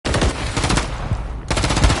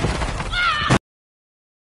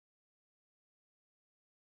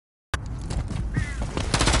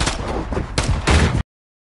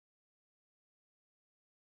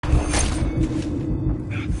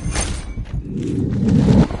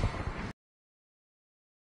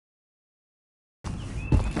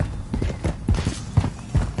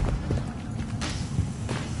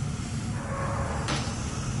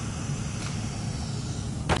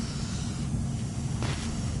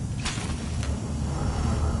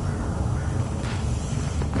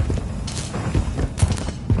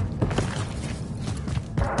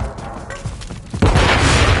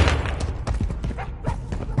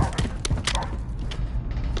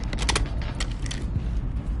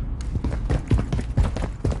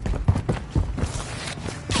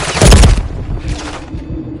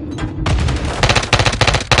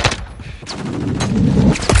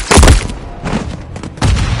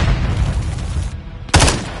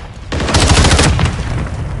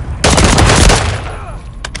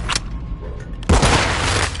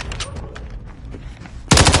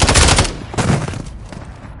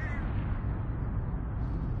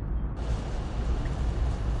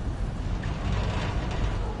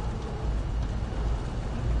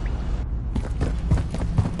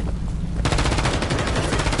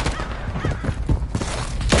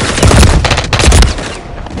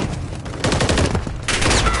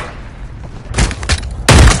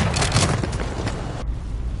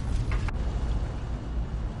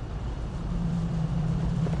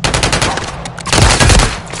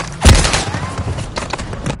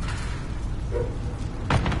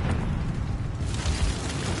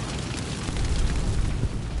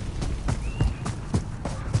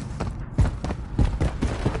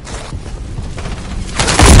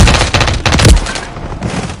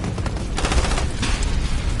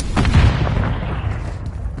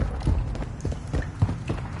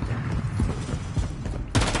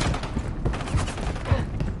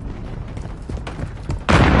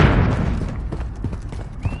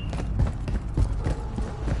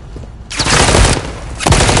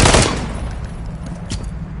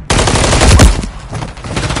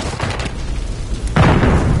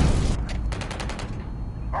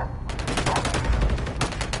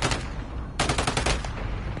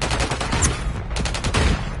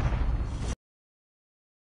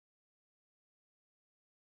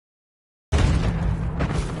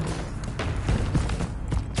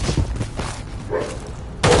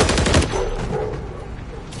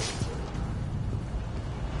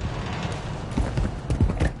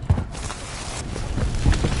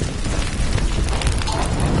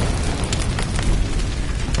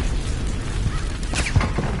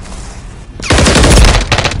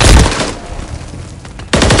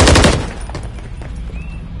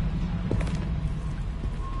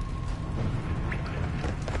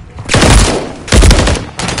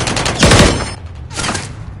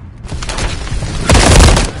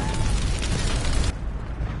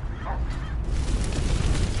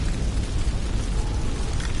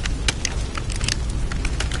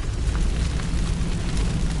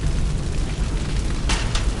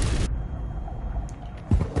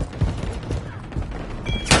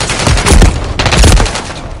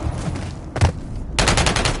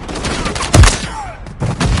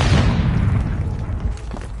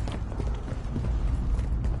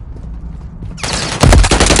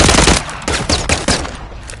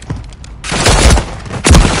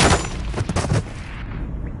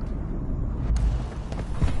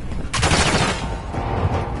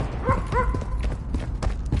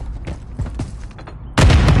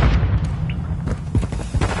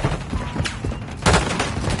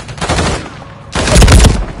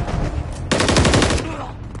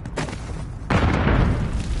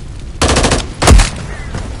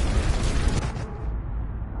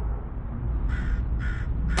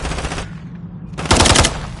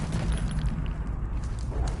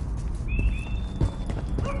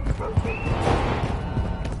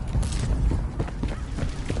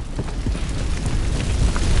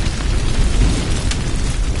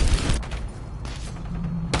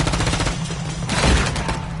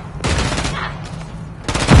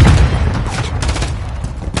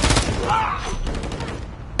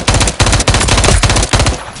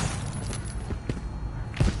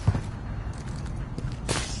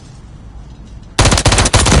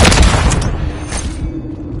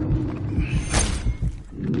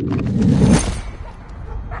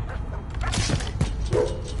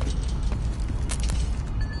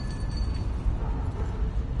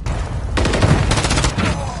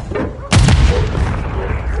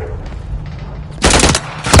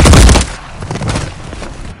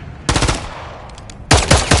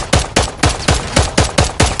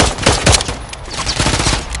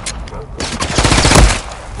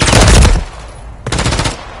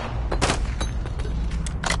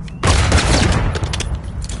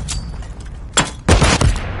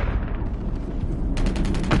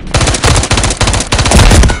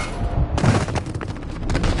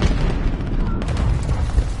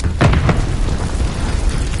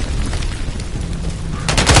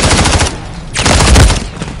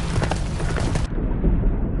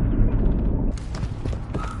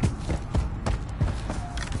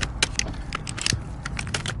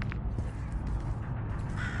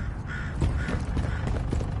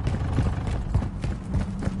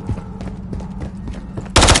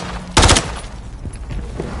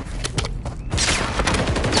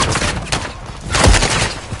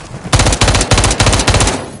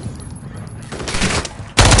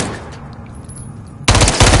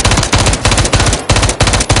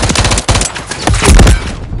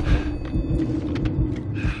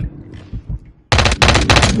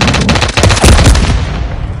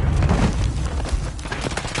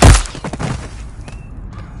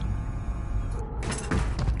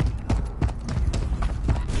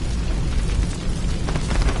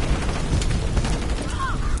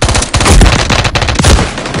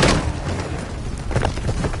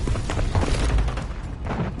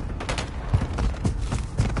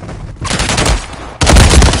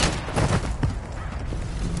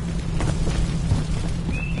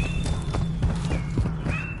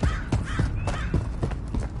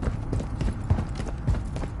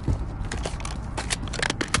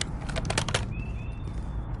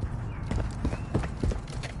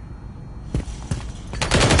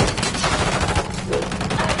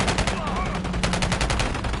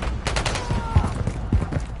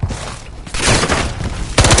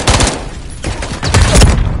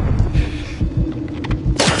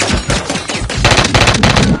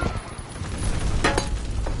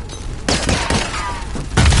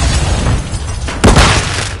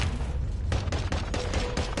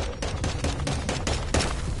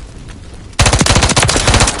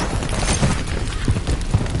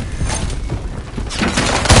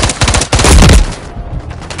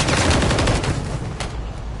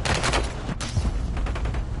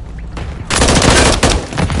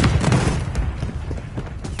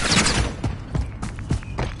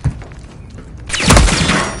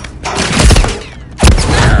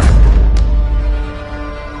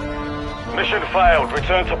failed.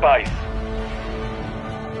 Return to base.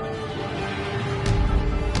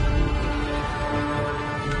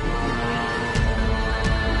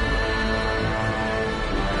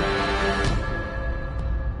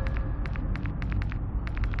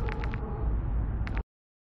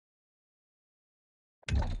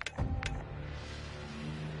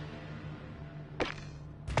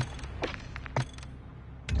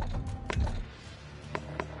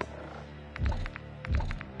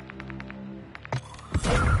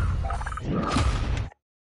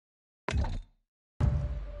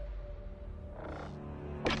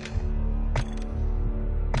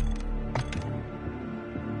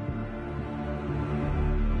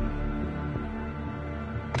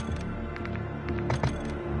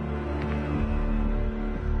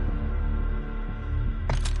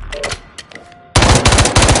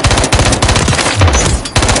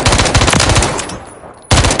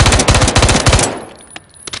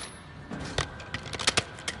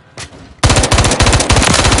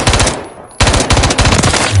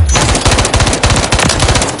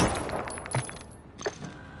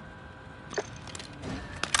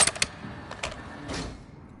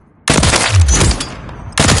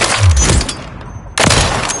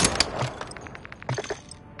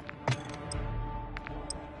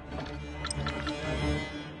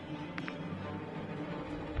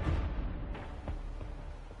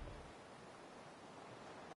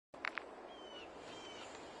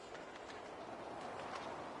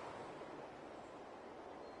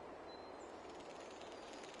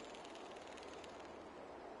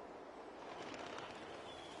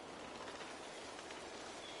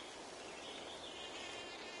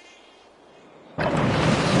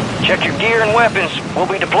 Check your gear and weapons. We'll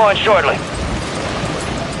be deploying shortly.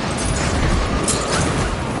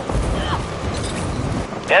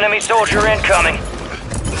 Enemy soldier incoming.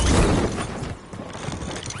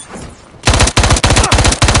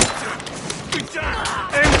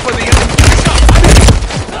 Aim for the enemy.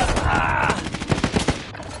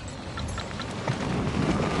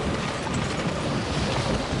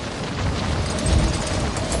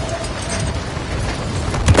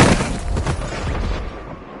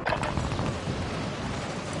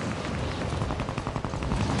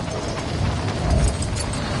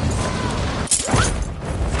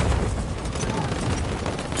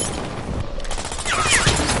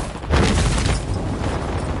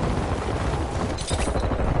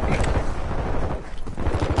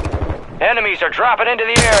 Enemies are dropping into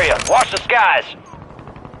the area. Watch the skies.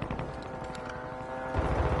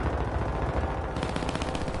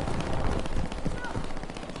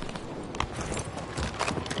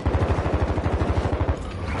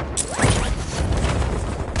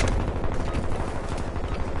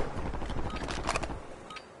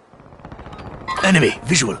 Enemy,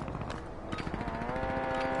 visual.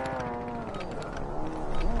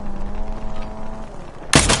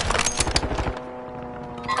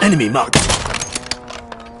 Enemy marked.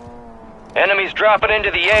 Enemies dropping into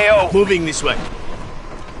the AO. Moving this way.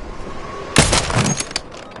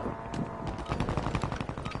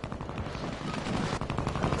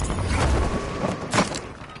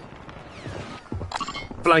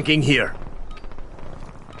 Flanking here.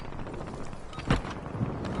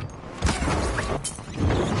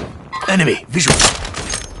 Enemy, visual.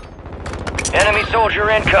 Enemy soldier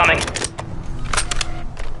incoming.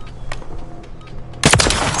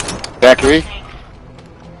 Factory.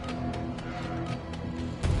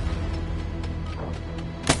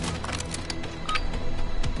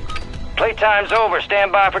 Playtime's over.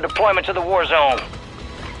 Stand by for deployment to the war zone.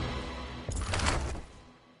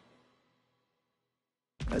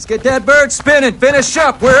 Let's get that bird spinning. Finish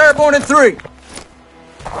up. We're airborne in 3.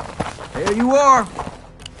 There you are.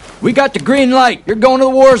 We got the green light. You're going to the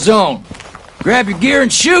war zone. Grab your gear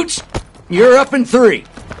and shoot. You're up in 3.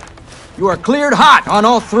 You are cleared hot on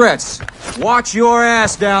all threats. Watch your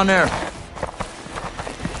ass down there.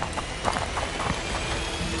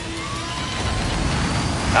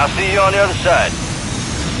 I'll see you on the other side.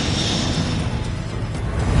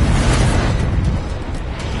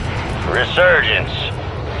 Resurgence.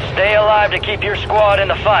 Stay alive to keep your squad in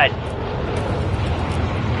the fight.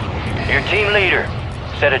 Your team leader.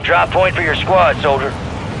 Set a drop point for your squad, soldier.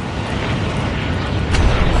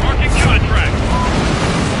 Marking contract.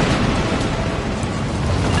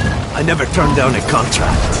 I never turned down a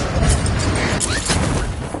contract.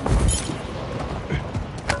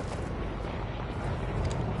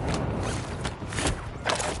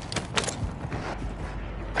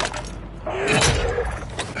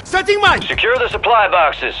 Setting mine! Secure the supply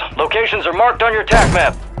boxes. Locations are marked on your TAC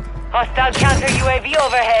map. Hostile counter UAV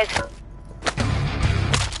overhead.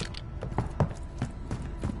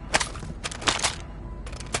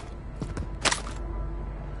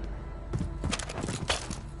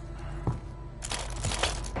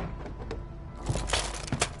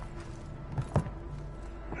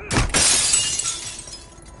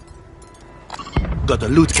 got a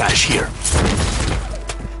loot cache here.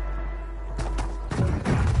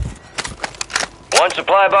 One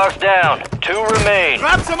supply box down. 2 remain.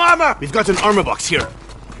 Grab some armor! We've got an armor box here.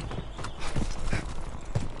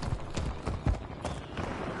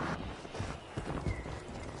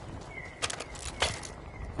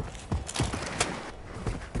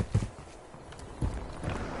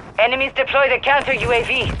 Enemies deploy the counter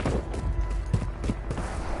UAV.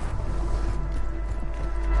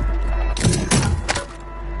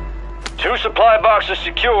 Two supply boxes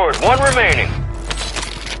secured. 1 remaining.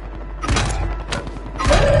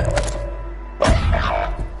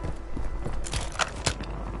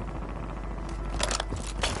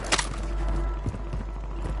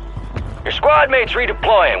 Your squad mates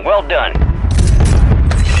redeploying. Well done.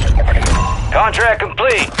 Contract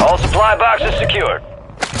complete. All supply boxes secured.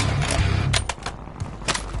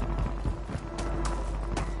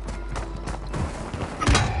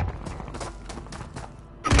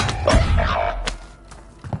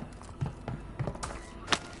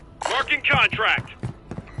 Marking contract.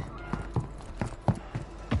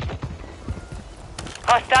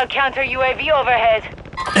 Hostile counter UAV overhead.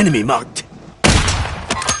 Enemy marked.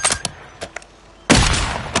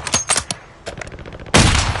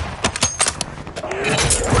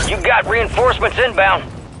 You got reinforcements inbound.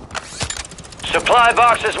 Supply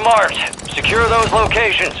boxes marked. Secure those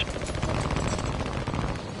locations.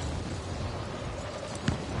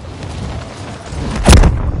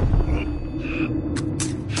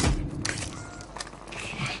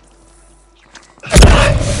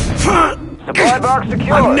 Supply box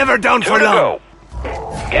secured. I'm never down 2 for to long. go.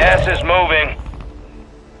 Gas is moving.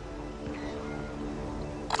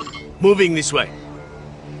 Moving this way.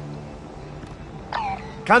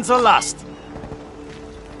 Cancel last.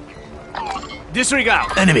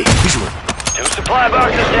 Disregard. Enemy, visual. 2 supply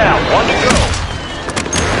boxes down. 1 to go.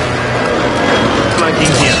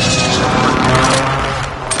 Flanking here.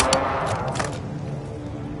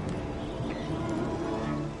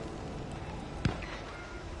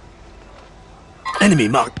 Enemy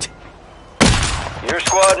marked. Your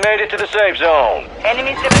squad made it to the safe zone.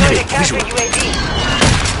 Enemies deploy the counter visual. UAV.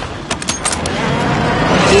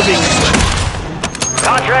 Moving this way.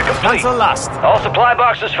 Contract complete. Cancel last. All supply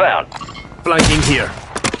boxes found. Flanking here.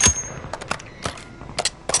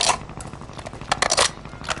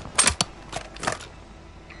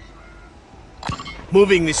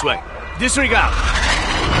 Moving this way. Disregard.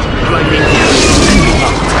 Flanking here. Enemy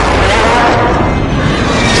marked.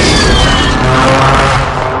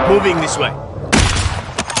 Moving this way.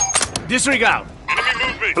 Disregard. Enemy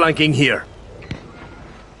movement. Flanking here.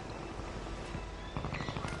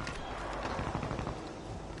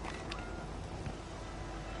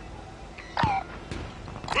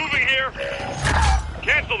 Moving here.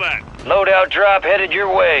 Cancel that. Loadout drop headed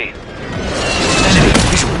your way. Enemy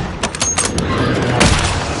visual.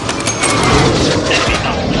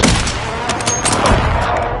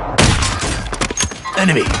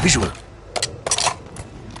 Enemy visual.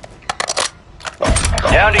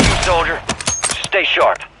 Down to you, soldier. Stay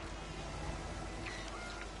sharp.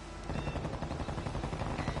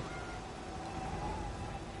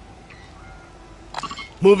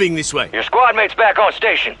 Moving this way. Your squad mate's back on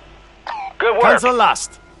station. Good work. Cancel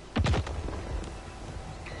last.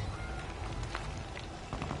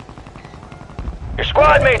 Your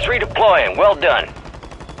squad mate's redeploying. Well done.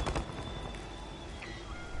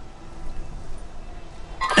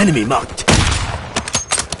 Enemy marked.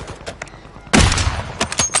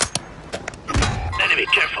 Enemy,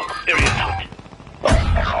 careful. Area's hot.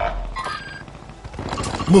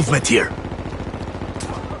 Movement here.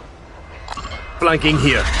 Flanking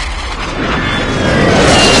here.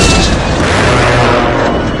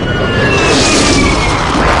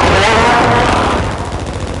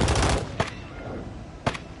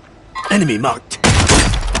 Enemy marked.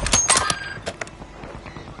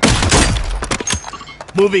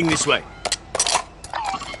 Moving this way.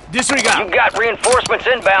 Disregard. You got reinforcements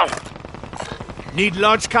inbound. Need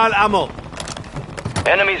large cal ammo.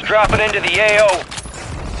 Enemies dropping into the AO.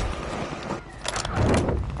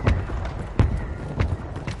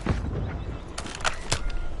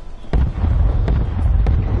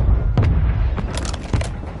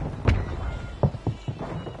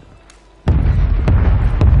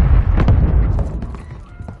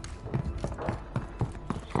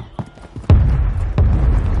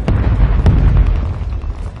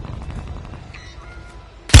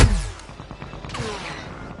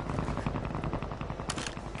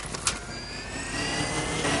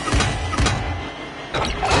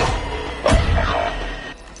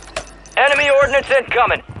 Enemy ordnance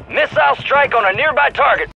incoming. Missile strike on a nearby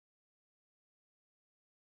target.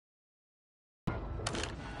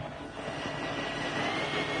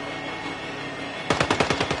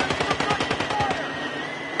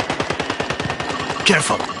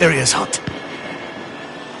 careful. Area's hot.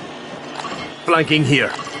 Flanking here.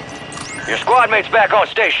 Your squad mate's back on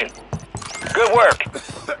station. Good work.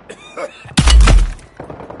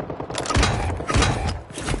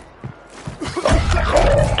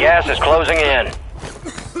 Gas is closing in.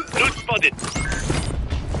 Loot spotted.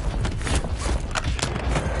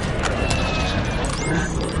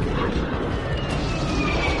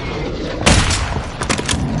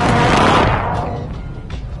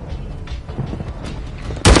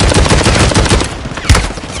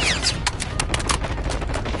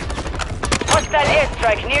 Hostile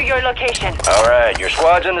airstrike near your location. All right, your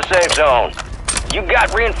squad's in the safe zone. You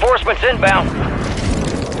got reinforcements inbound.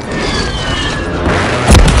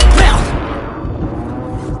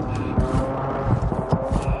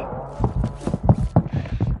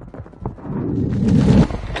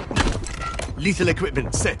 Lethal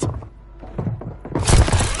equipment set.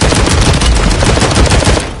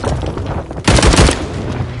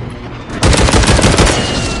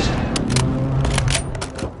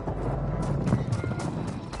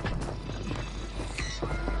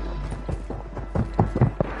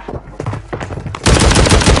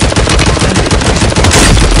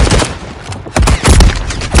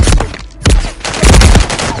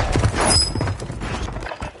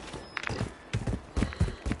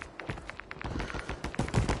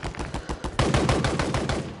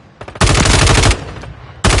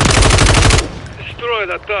 Destroy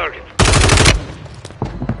that target.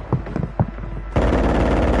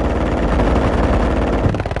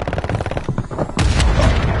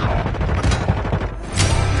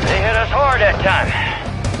 They hit us hard that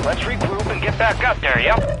time. Let's regroup and get back up there,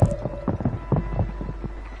 yep?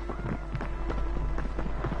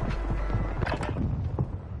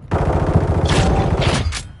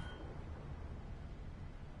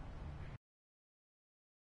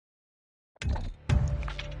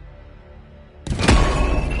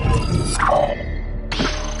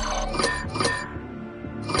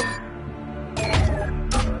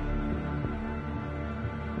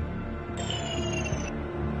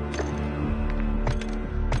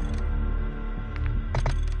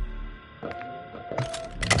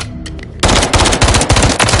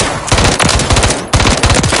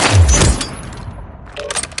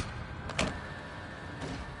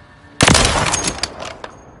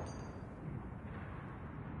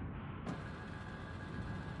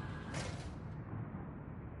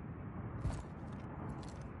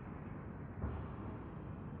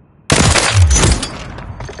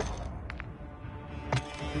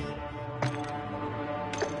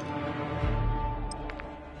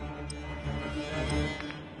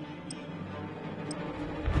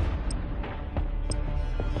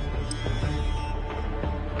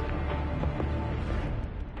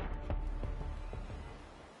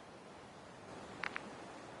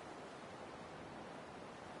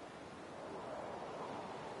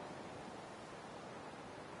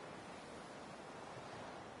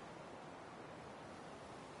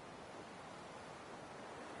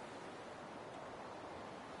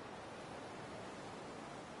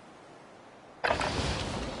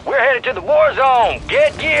 We're headed to the war zone.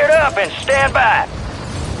 Get geared up and stand by.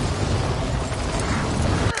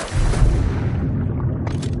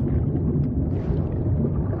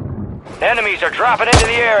 Enemies are dropping into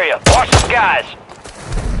the area. Watch the skies.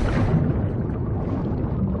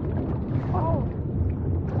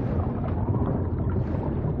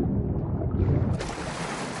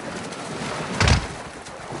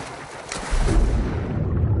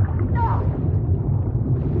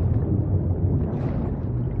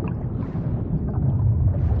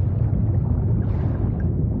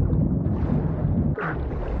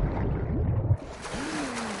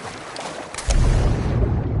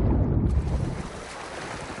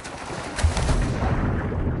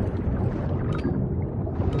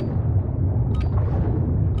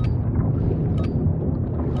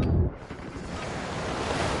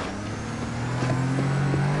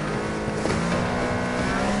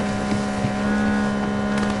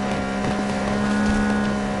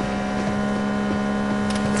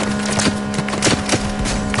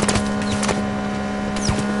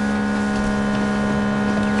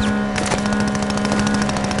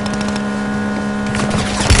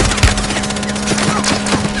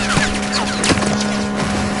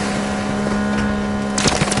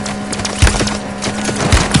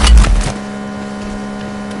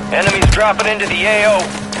 Enemies dropping into the AO.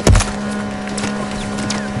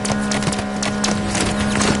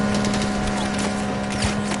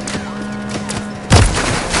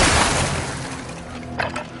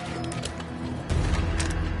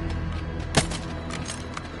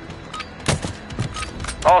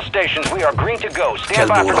 All stations, we are green to go. Stand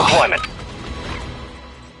by for deployment.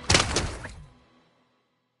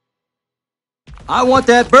 I want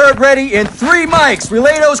that bird ready in 3 mics.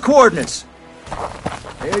 Relay those coordinates.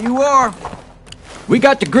 There you are. We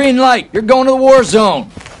got the green light. You're going to the war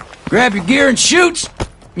zone. Grab your gear and shoot.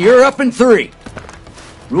 You're up in 3.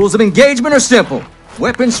 Rules of engagement are simple.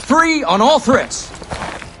 Weapons free on all threats.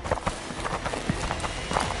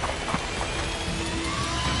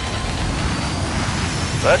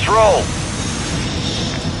 Let's roll.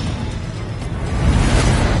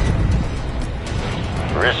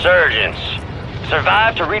 Resurgence.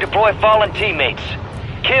 Survive to redeploy fallen teammates.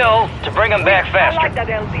 Kill to bring them back faster. I like that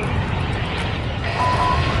LZ.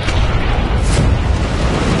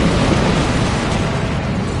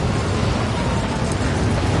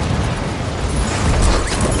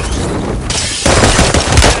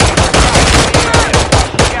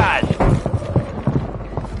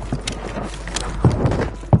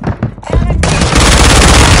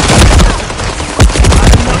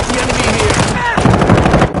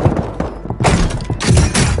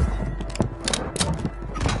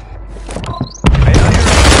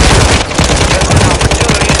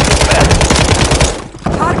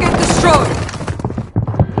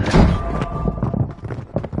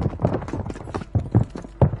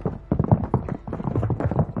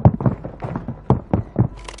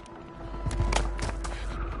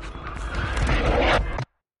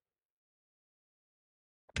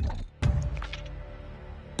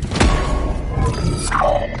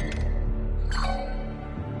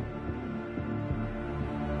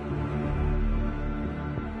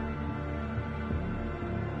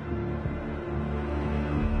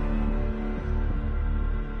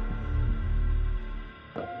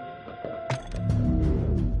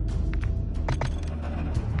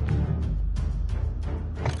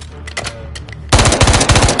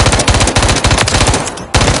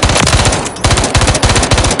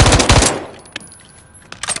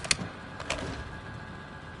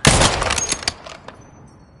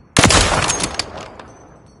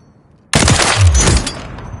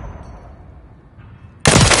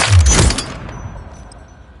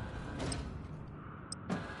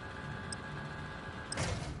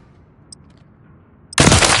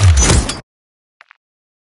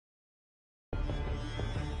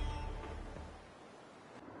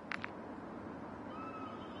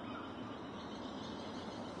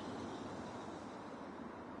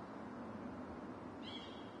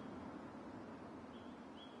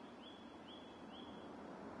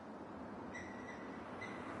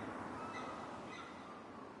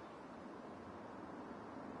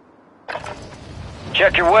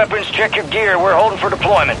 Check your weapons, check your gear. We're holding for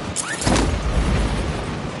deployment.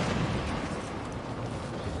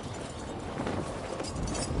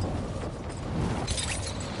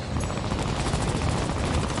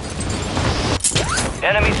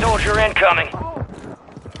 Enemy soldier incoming.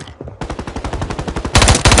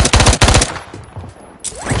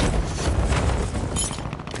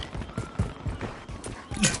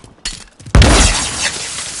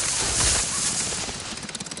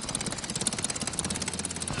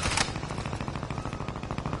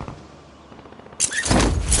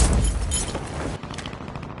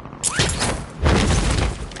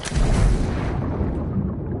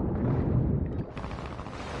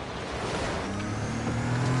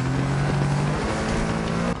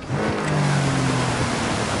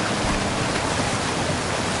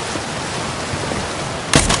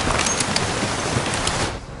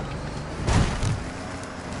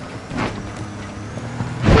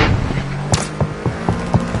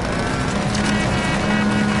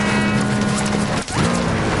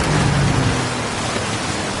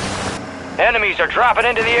 Enemies are dropping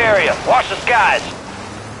into the area. Watch the skies.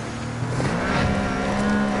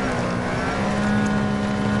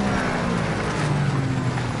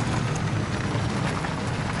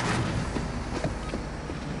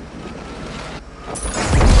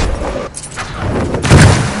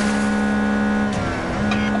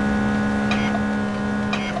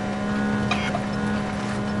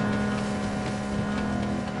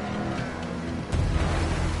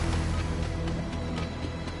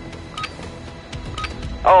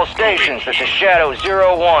 All stations, this is Shadow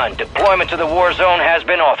 01. Deployment to the war zone has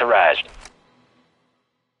been authorized.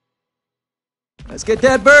 Let's get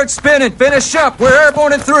that bird spinning. Finish up. We're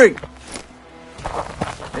airborne in 3.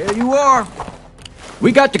 There you are.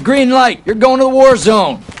 We got the green light. You're going to the war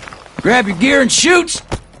zone. Grab your gear and shoot.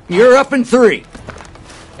 You're up in 3.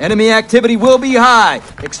 Enemy activity will be high.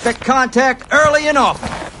 Expect contact early and often.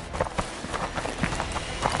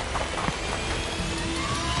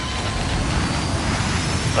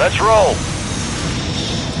 Let's roll.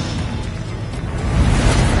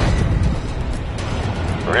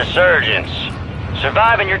 Resurgence.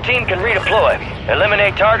 Survive and your team can redeploy.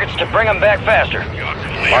 Eliminate targets to bring them back faster.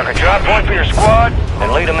 Mark a drop point for your squad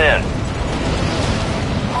and lead them in.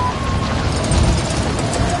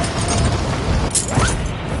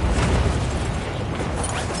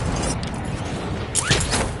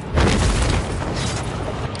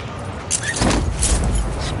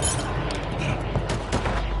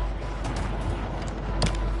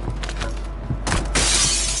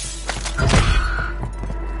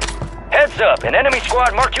 Heads up, an enemy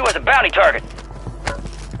squad marked you as a bounty target.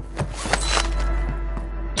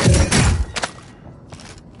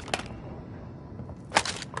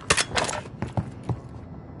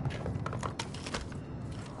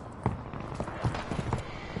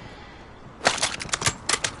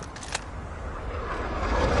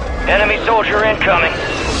 Enemy soldier incoming.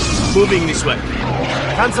 Moving this way.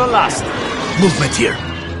 Hands on last. Movement here.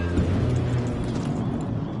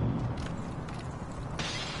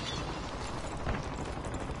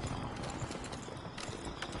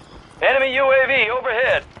 Enemy UAV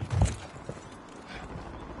overhead.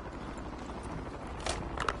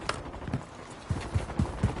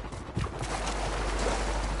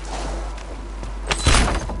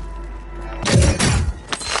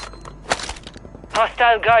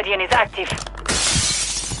 Hostile Guardian is active.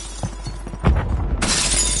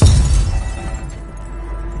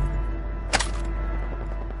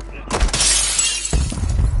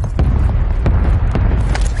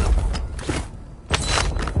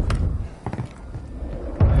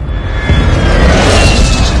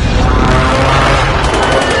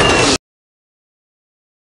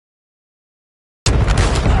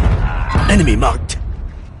 Enemy marked.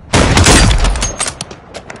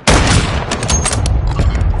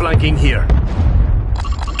 Flanking here.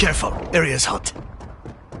 Careful, area's hot.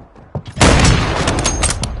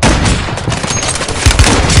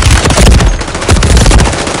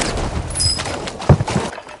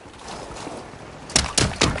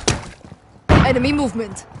 Enemy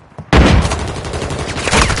movement.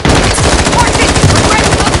 Horses!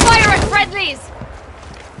 Request on fire at friendlies!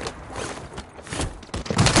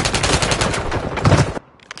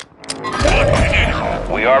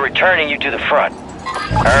 We are returning you to the front.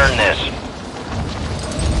 Earn this.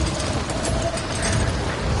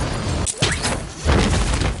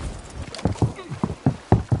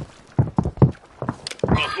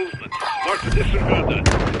 Got movement. Mark the disregard that.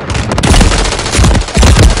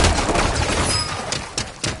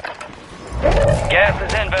 Gas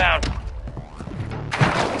is inbound.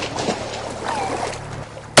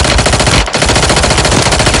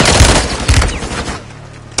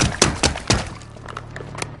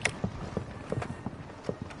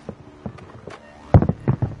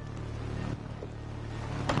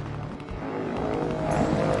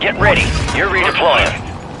 Get ready. You're redeploying.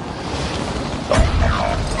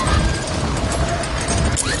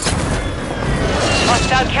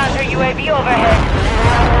 Hostile counter UAV overhead.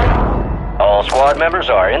 All squad members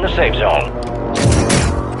are in the safe zone.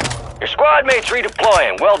 Your squad mates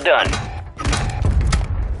redeploying. Well done.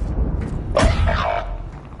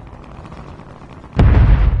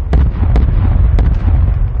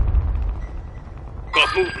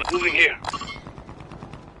 Got movement. Moving here.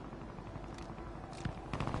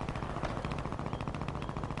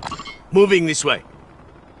 Moving this way.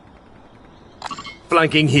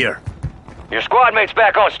 Flanking here. Your squad mates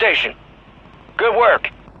back on station. Good work.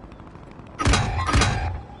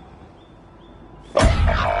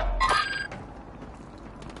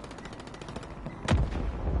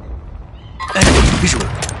 Enemy visual.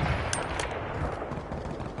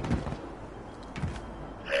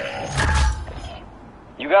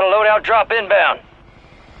 You got a loadout drop inbound.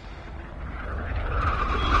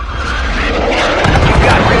 You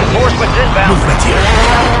got reinforcements inbound. Movement here.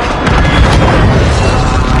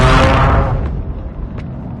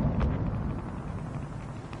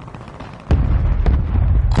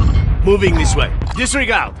 Moving this way.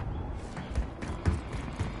 Disregard.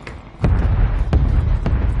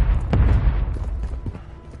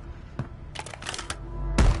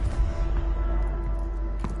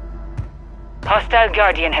 Hostile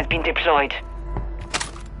Guardian has been deployed.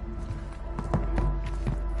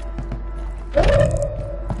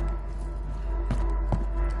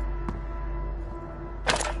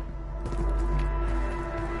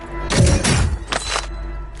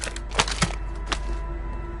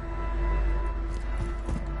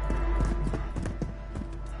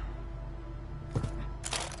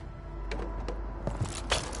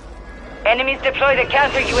 Enemies deploy the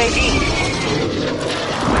counter UAV.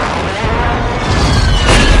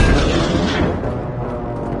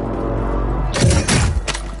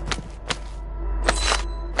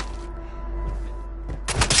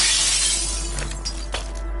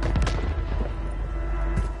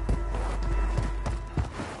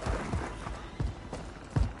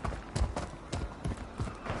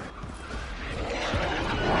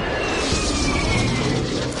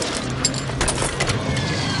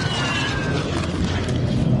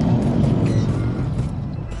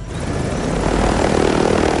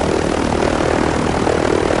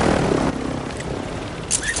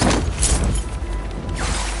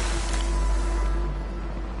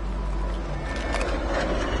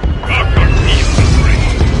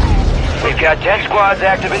 10 squads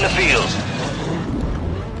active in the field.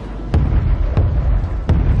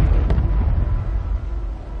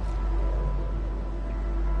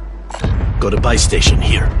 Go to buy station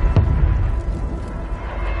here.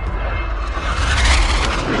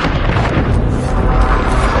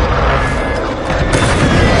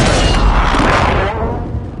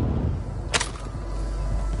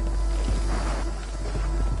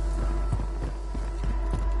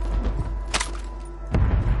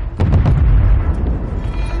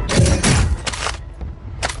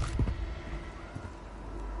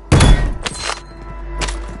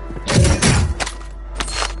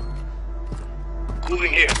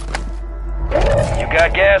 Moving here. You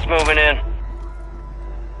got gas moving in.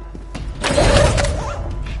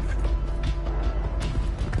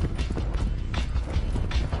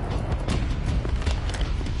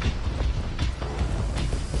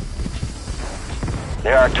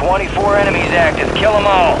 There are 24 enemies active. Kill them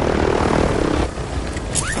all.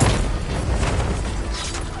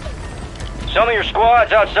 Some of your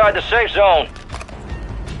squad's outside the safe zone.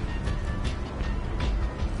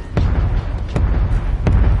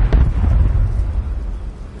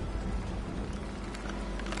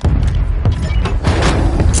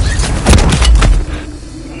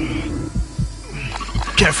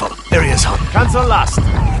 Careful, area's hot. Cancel last.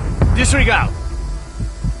 Disregard.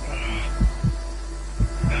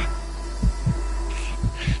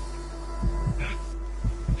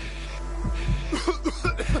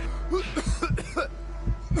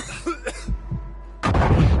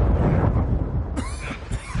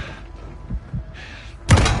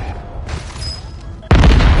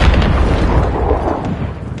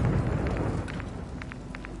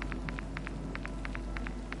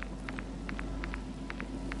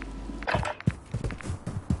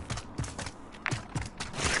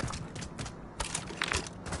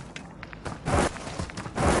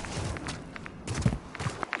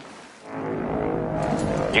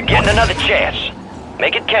 You're getting another chance.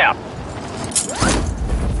 Make it count.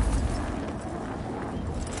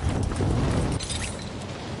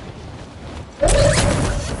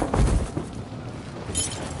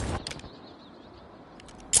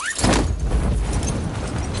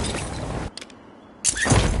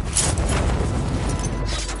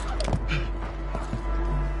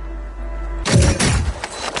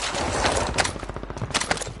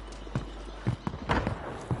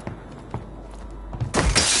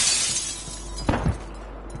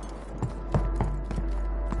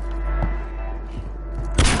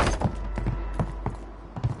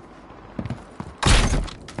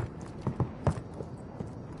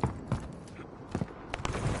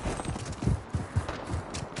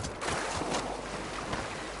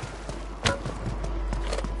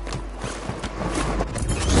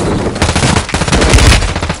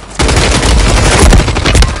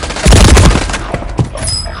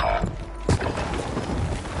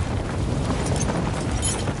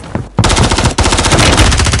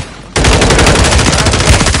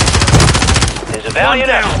 Valiant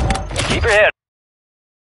effort. Keep your head.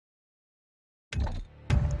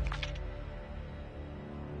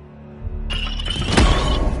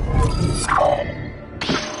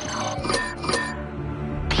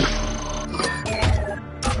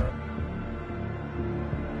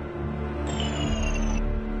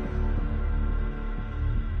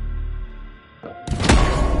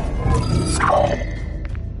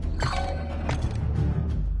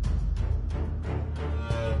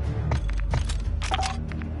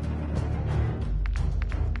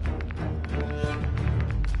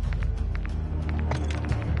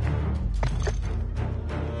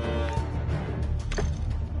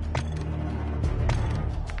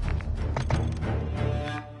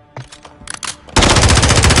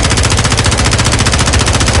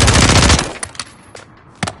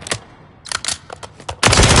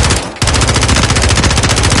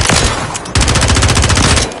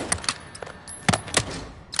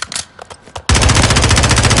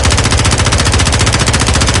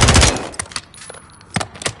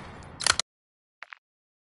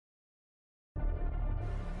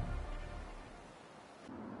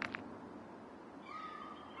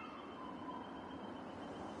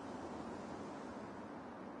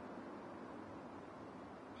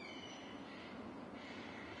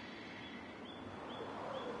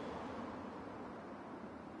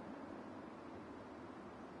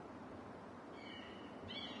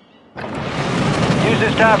 Use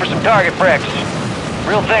this time for some target practice.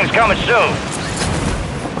 Real thing's coming soon.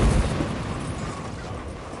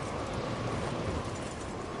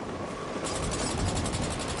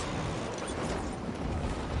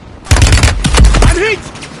 I'm hit!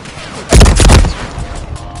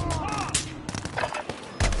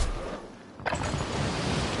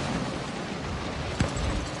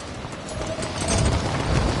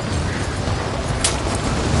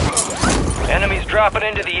 dropping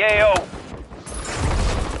into the AO.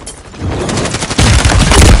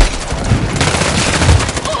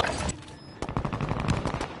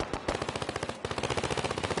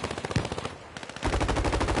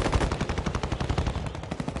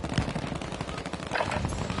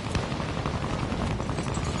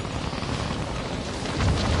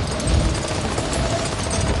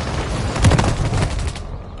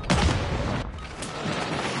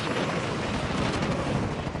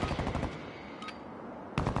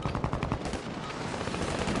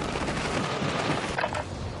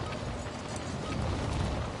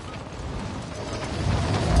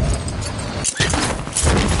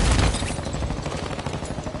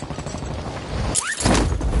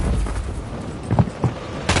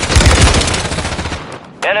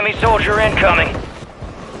 Enemy soldier incoming.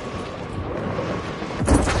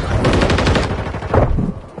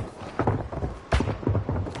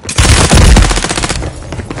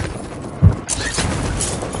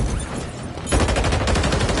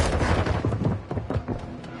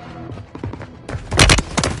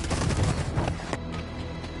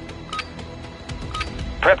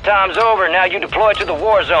 Prep time's over. Now you deploy to the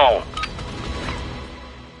war zone.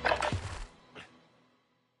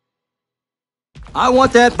 I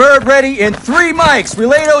want that bird ready in 3 mics.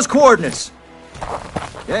 Relay those coordinates.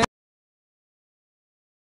 Okay.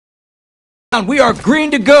 We are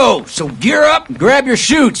green to go, so gear up and grab your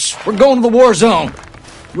chutes. We're going to the war zone.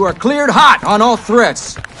 You are cleared hot on all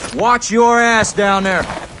threats. Watch your ass down there.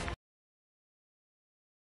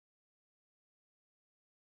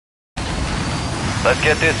 Let's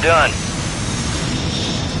get this done.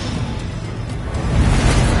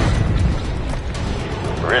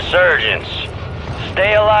 Resurgence.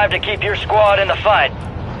 Stay alive to keep your squad in the fight.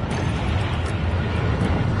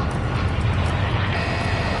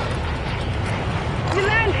 You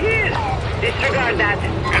land here! Disregard that.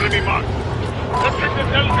 Enemy mark. Let's hit this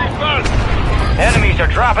LZ first. Enemies are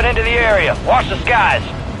dropping into the area. Watch the skies.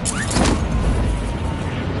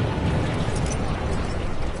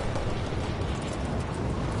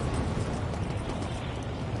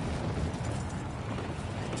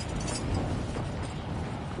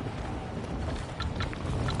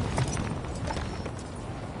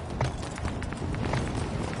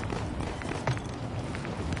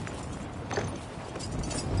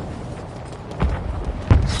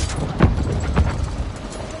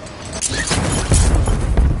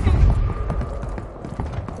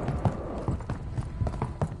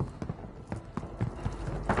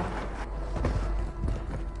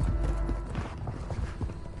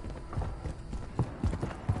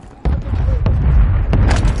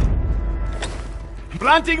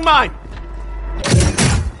 Planting mine!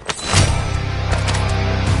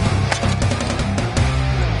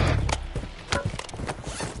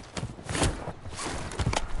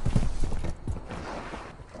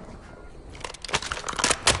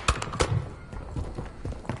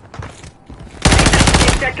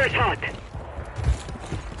 Sector's hot.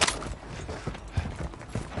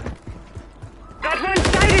 Got one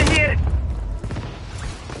sighted here!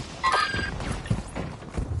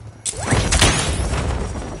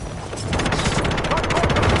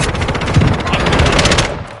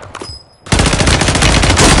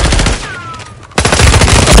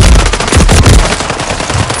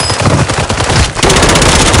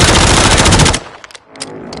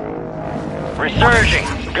 Resurging.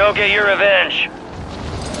 Go get your revenge.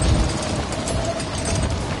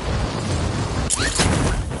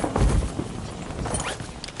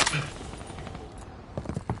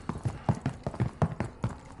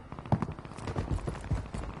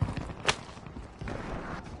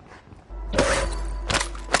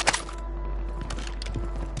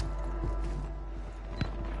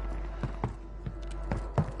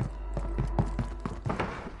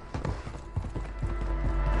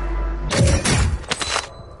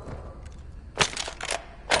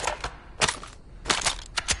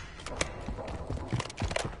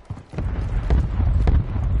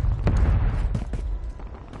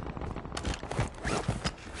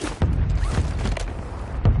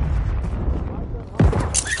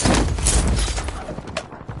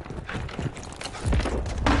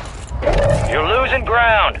 You're losing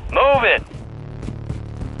ground. Move it.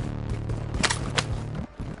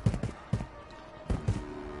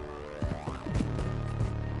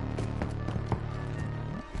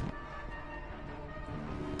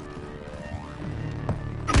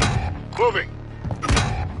 Moving.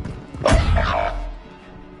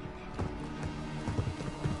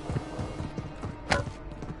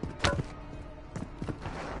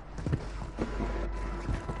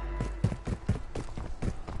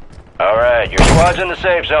 All right, your squad's in the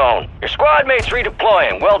safe zone. Your squad mates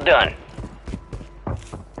redeploying. Well done.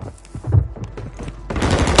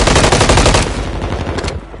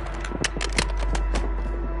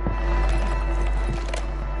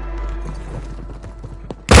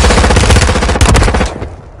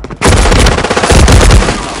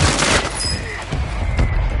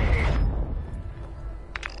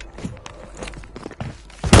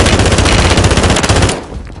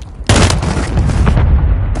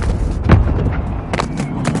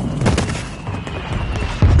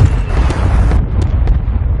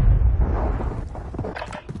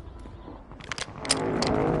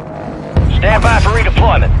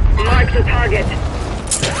 Mark the target.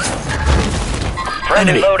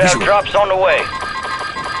 Friendly Enemy loadout visual. drops on the way.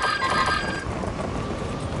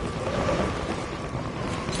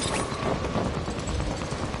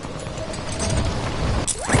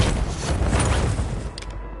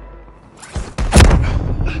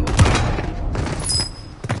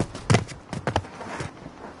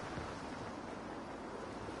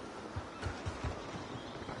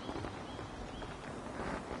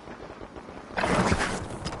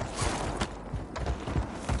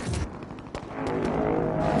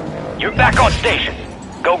 You're back on station.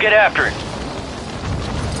 Go get after it.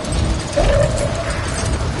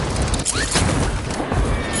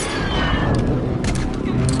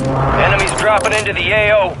 Enemies dropping into the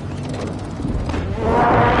AO.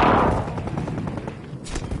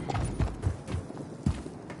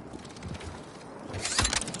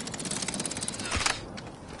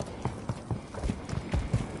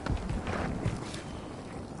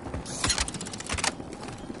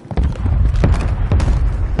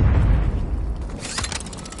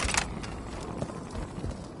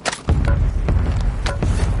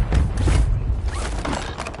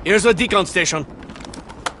 Here's a decon station.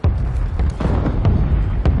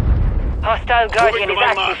 Hostile Guardian Moving is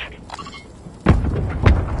to my active.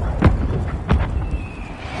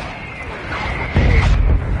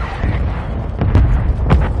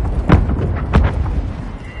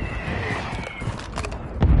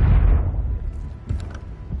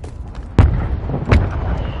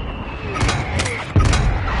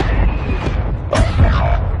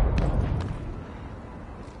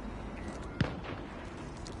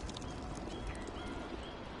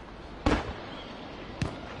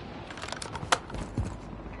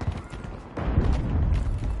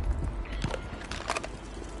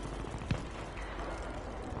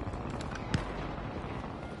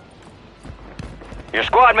 Your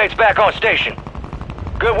squad mate's back on station.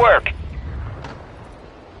 Good work.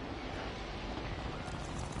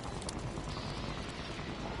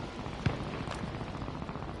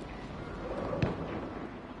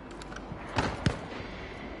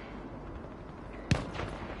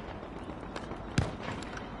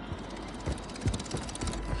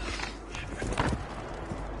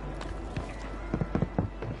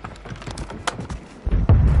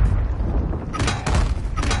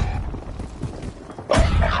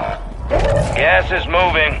 Gas is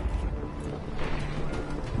moving.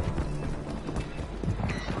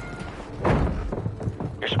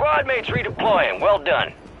 Your squad mate's redeploying. Well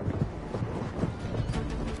done.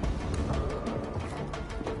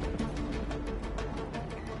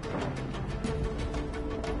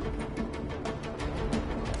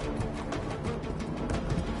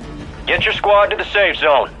 Get your squad to the safe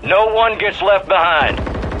zone. No one gets left behind.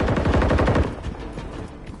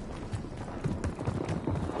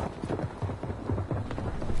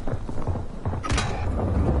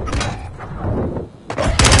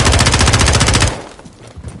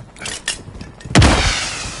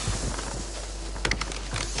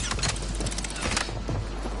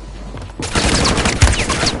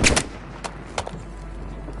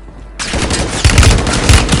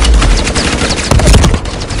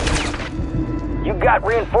 You got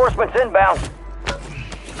reinforcements inbound.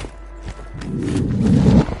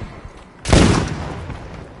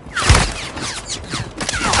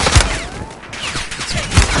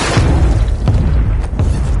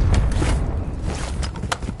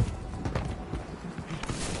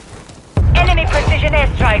 Enemy precision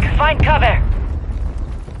airstrike. Find cover.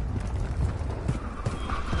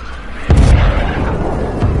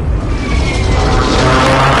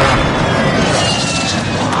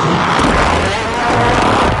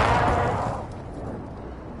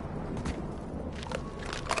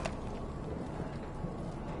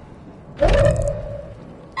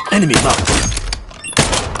 Enemy marked.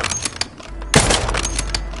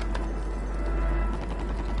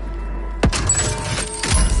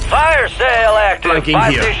 Fire sale active. Flanking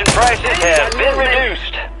Buy here. station prices have been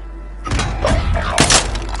reduced.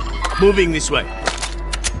 Moving this way.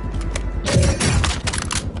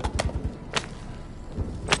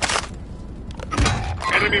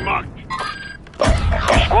 Enemy marked.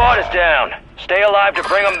 Your squad is down. Stay alive to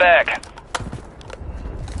bring them back.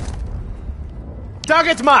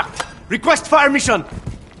 Target marked. Request fire mission.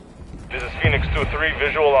 This is Phoenix 2-3,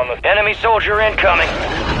 visual on the... Enemy soldier incoming.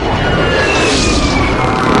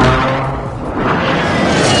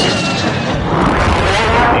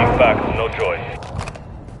 Team back, no joy.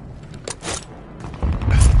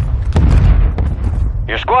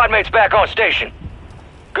 Your squad mate's back on station.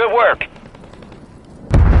 Good work.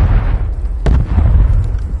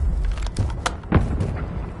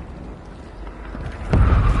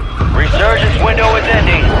 Resurgence window is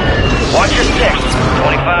ending.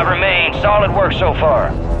 so far.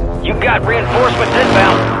 You got reinforcements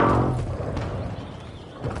inbound.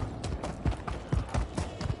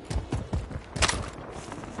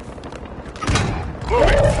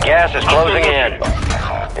 Gas is closing in.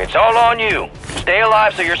 It's all on you. Stay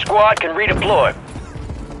alive so your squad can redeploy.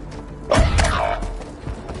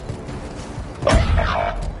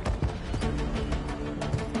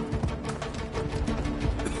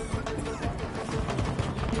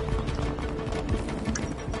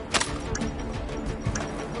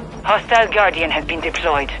 Hostile Guardian has been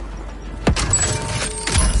deployed.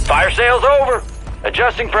 Fire sale's over.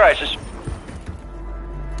 Adjusting prices.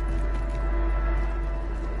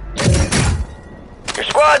 Your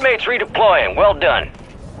squad mates redeploying. Well done.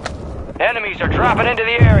 Enemies are dropping into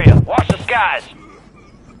the area. Watch the skies.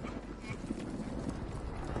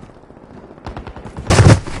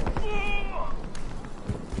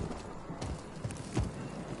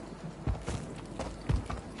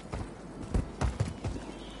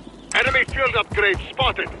 Enemy field upgrade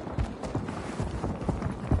spotted.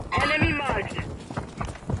 Enemy marked.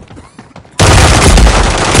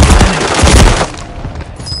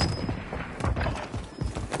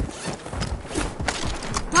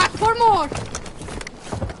 Back for more!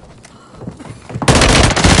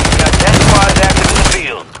 Got 10 squads active in the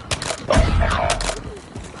field.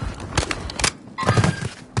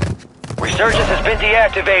 Resurgence has been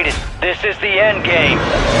deactivated. This is the end game.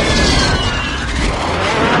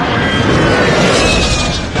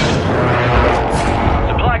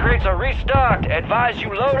 Supply crates are restocked. Advise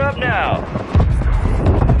you load up now.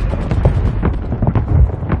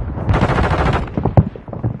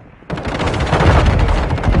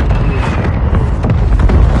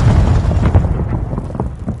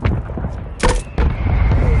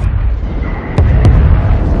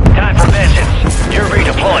 Time for vengeance. You're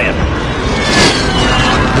redeploying.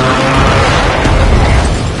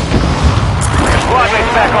 Your squad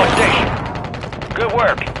mate's back on station. Good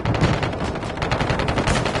work.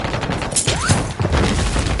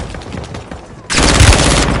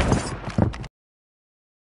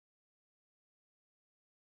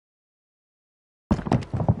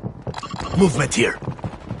 Movement here.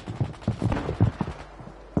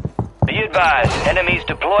 Be advised, enemies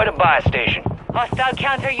deployed a buy station. Hostile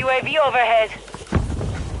counter UAV overhead.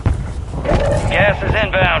 Gas is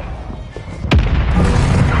inbound.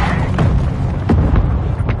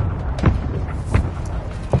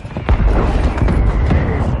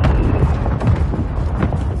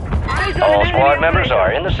 All squad members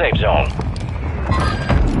are in the safe zone.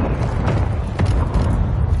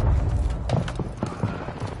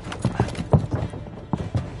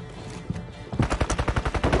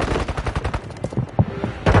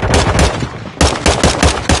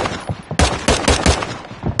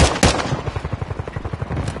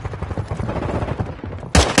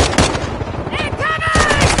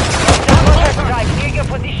 Strike near your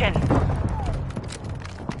position.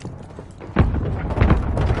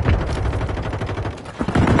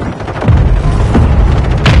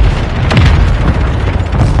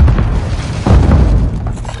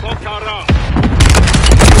 Smoke around.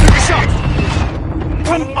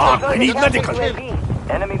 Come on, I need medical.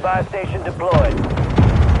 Enemy buy station deployed.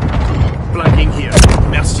 Blinding here.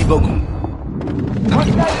 Merci beaucoup.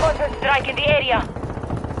 Hostile mortar strike in the area.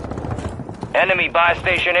 Enemy buy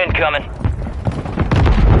station incoming.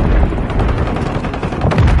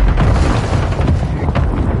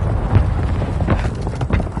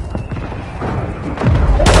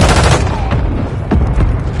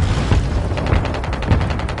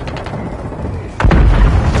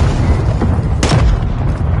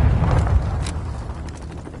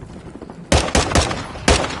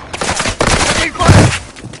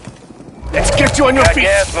 Let's get you on your Got feet.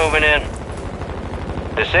 gas moving in.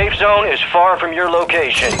 The safe zone is far from your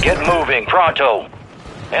location. Get moving, pronto.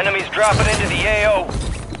 Enemies dropping into the AO.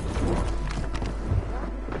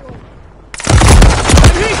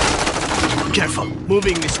 Careful.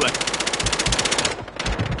 Moving this way.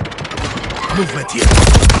 Movement here.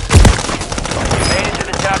 You made it to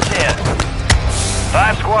the top 10.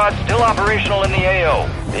 5 squads still operational in the AO.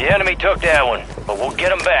 The enemy took that one, but we'll get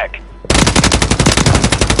them back.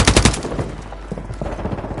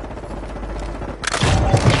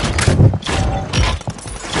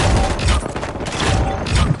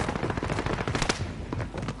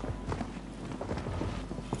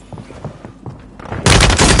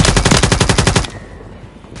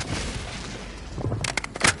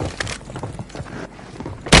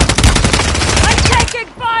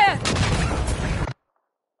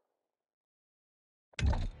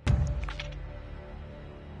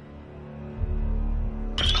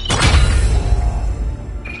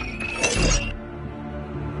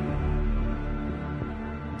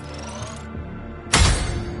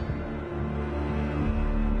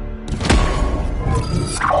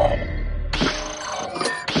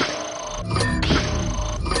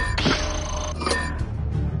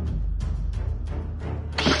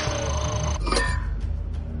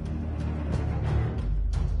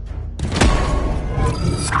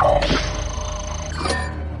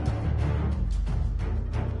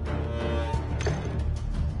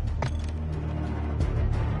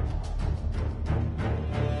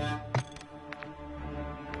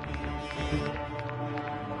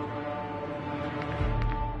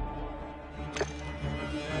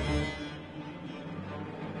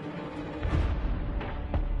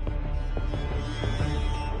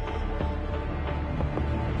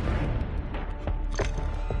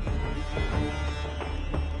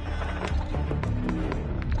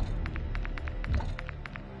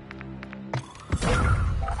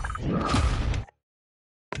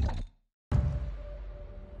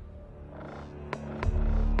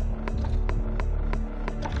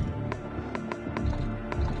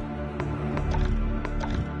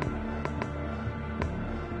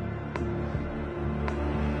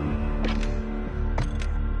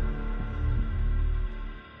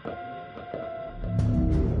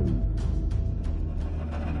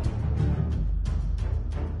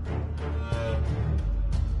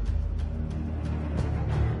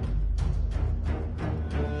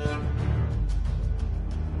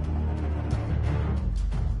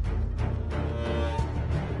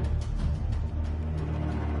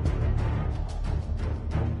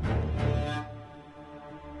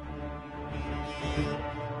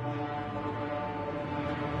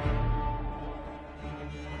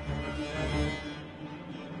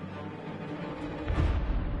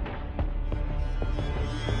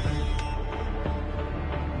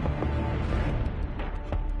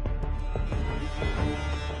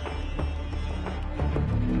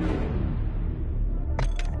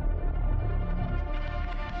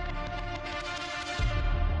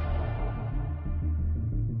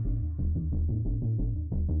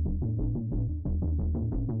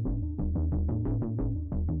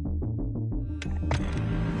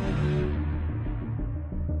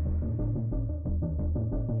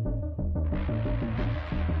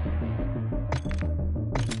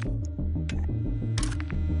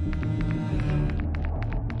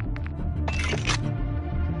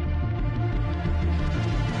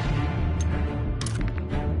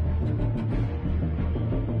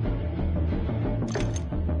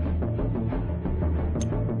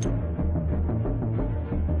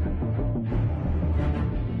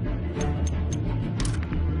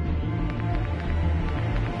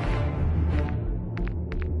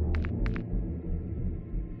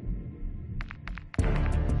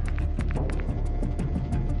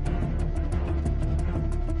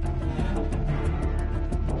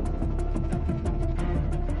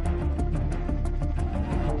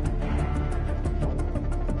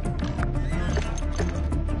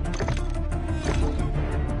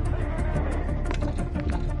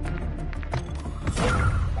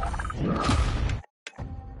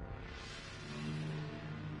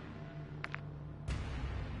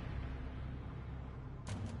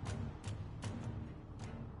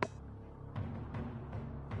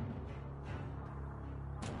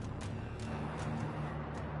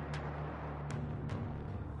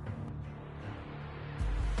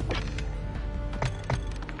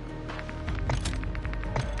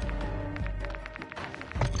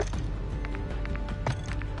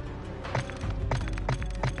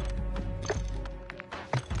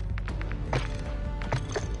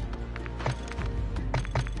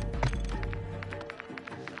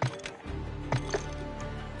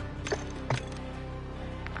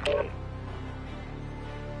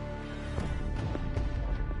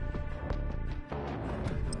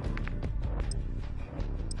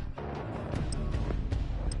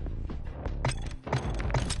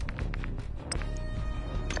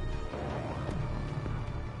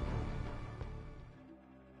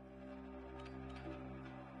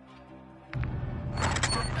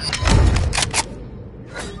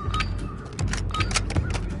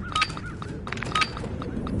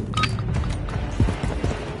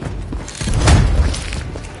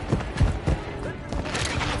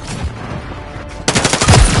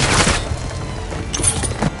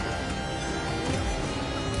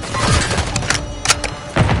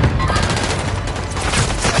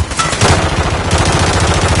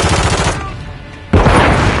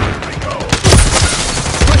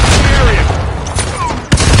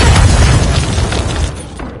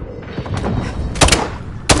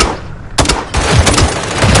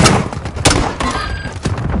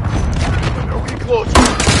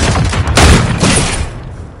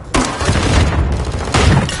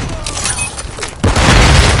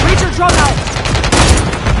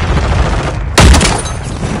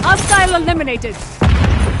 eliminated.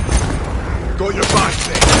 Got your back,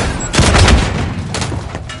 mate.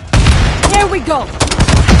 Here we go.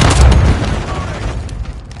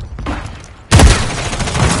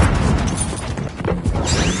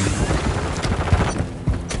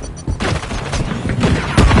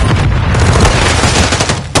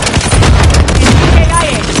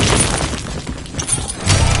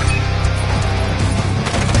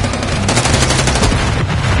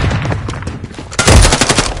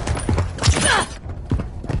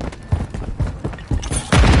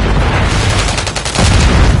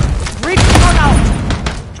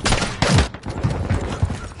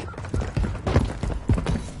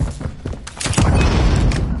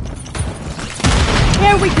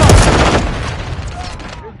 Here we go!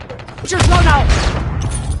 Just run out!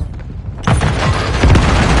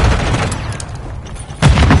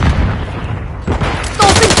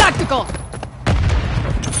 Dolphin tactical!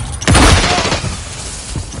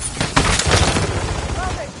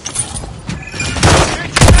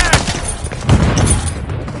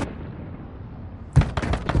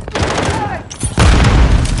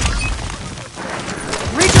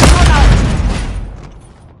 Reacher's run out!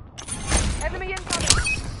 Enemy incoming!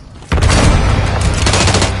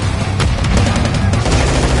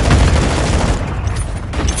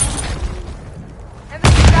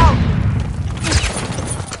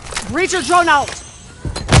 Reacher drone out!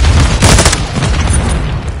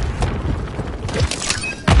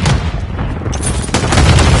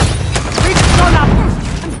 Reacher drone out!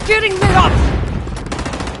 I'm getting lit up!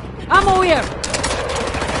 Ammo here!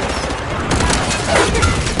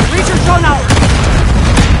 Reacher drone out!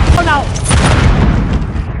 Drone out!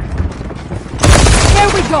 There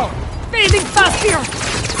we go! Fading fast here!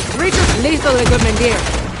 Reacher's lethal equipment here!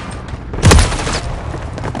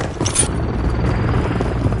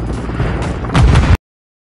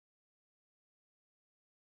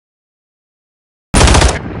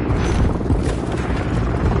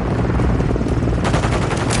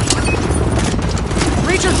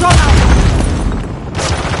 Drone out!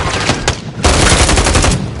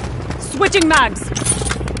 Switching mags!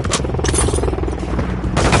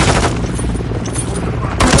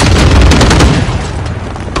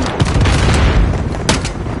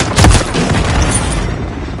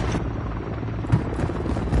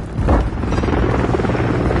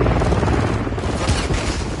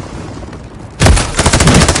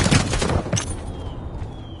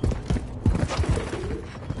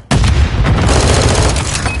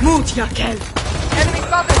 Move, Yakel! Enemy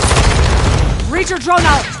spotted! Reacher drone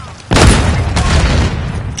out!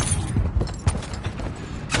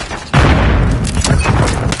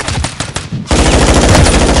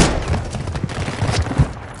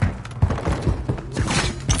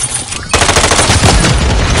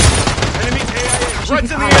 Enemy AIA. Right in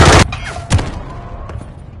the air.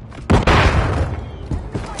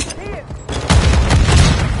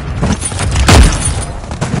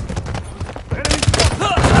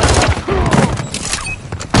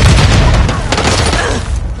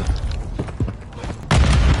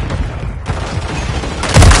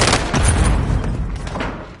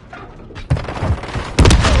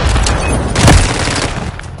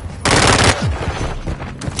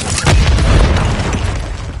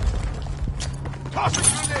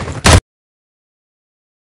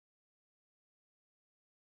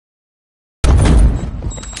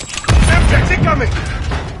 Semtex incoming!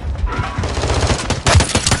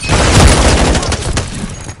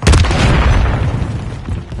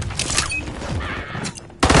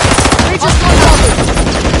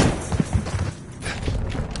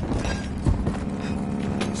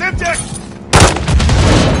 Semtex!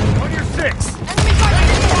 On your six! Enemy fire!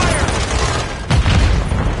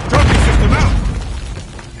 Trophy system out!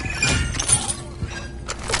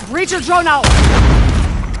 Reacher drone out!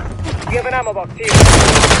 We have an ammo box here.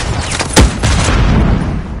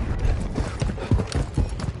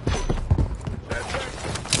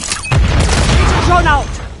 Reacher drone out!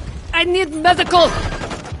 I need medical!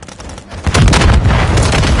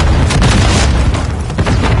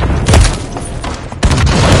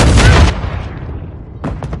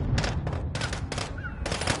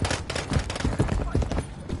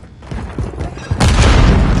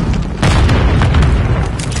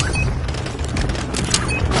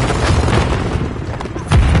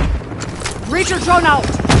 Reacher drone out!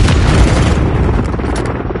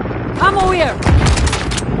 Ammo here!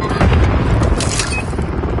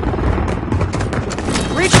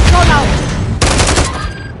 Reacher drone out!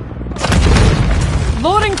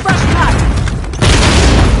 Loading fresh mag!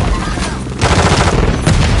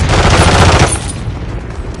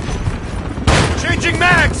 Changing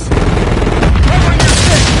mags! Covering your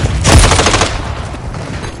six!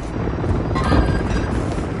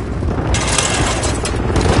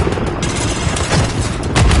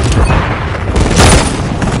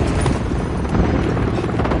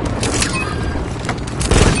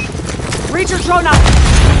 your drone out!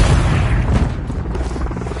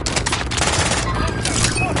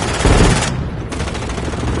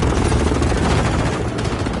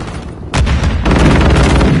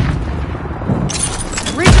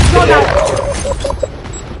 Reach your drone out!